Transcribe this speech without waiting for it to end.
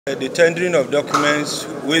The tendering of documents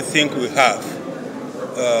we think we have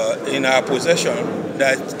in our possession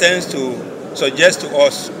that tends to suggest to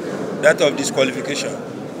us that of disqualification,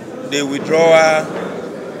 the withdrawal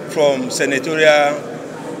from senatorial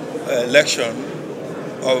election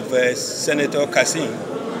of Senator Kasim,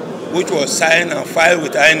 which was signed and filed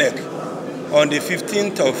with INEC on the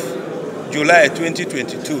 15th of July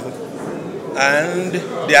 2022, and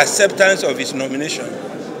the acceptance of his nomination,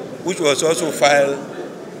 which was also filed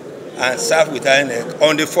and served with INEC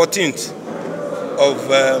on the 14th of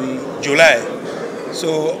July.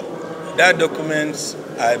 So that documents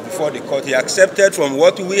are before the court. He accepted, from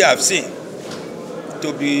what we have seen,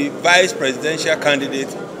 to be vice presidential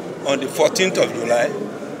candidate on the 14th of July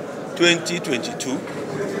 2022,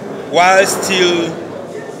 while still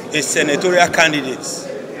a senatorial candidate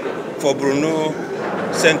for Bruno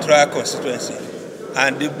Central constituency.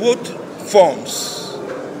 And the both forms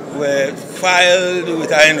were filed with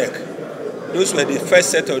INEC. Those were the first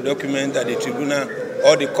set of documents that the tribunal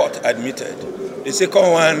or the court admitted. The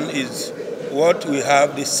second one is what we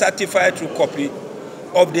have, the certified true copy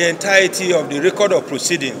of the entirety of the record of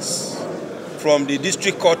proceedings from the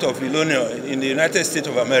District Court of Illinois in the United States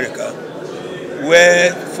of America,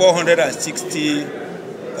 where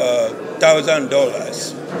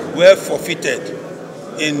 $460,000 were forfeited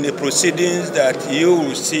in the proceedings that you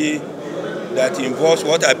will see that involves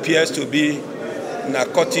what appears to be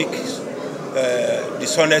narcotic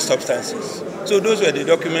dishonest substances. So those were the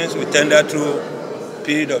documents we tendered through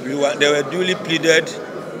PW. They were duly pleaded,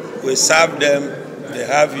 we served them, they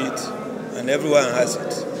have it, and everyone has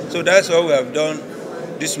it. So that's what we have done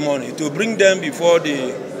this morning, to bring them before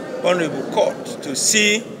the Honorable Court to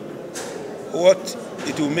see what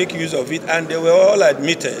it will make use of it, and they were all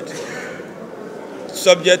admitted,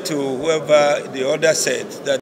 subject to whoever the order said that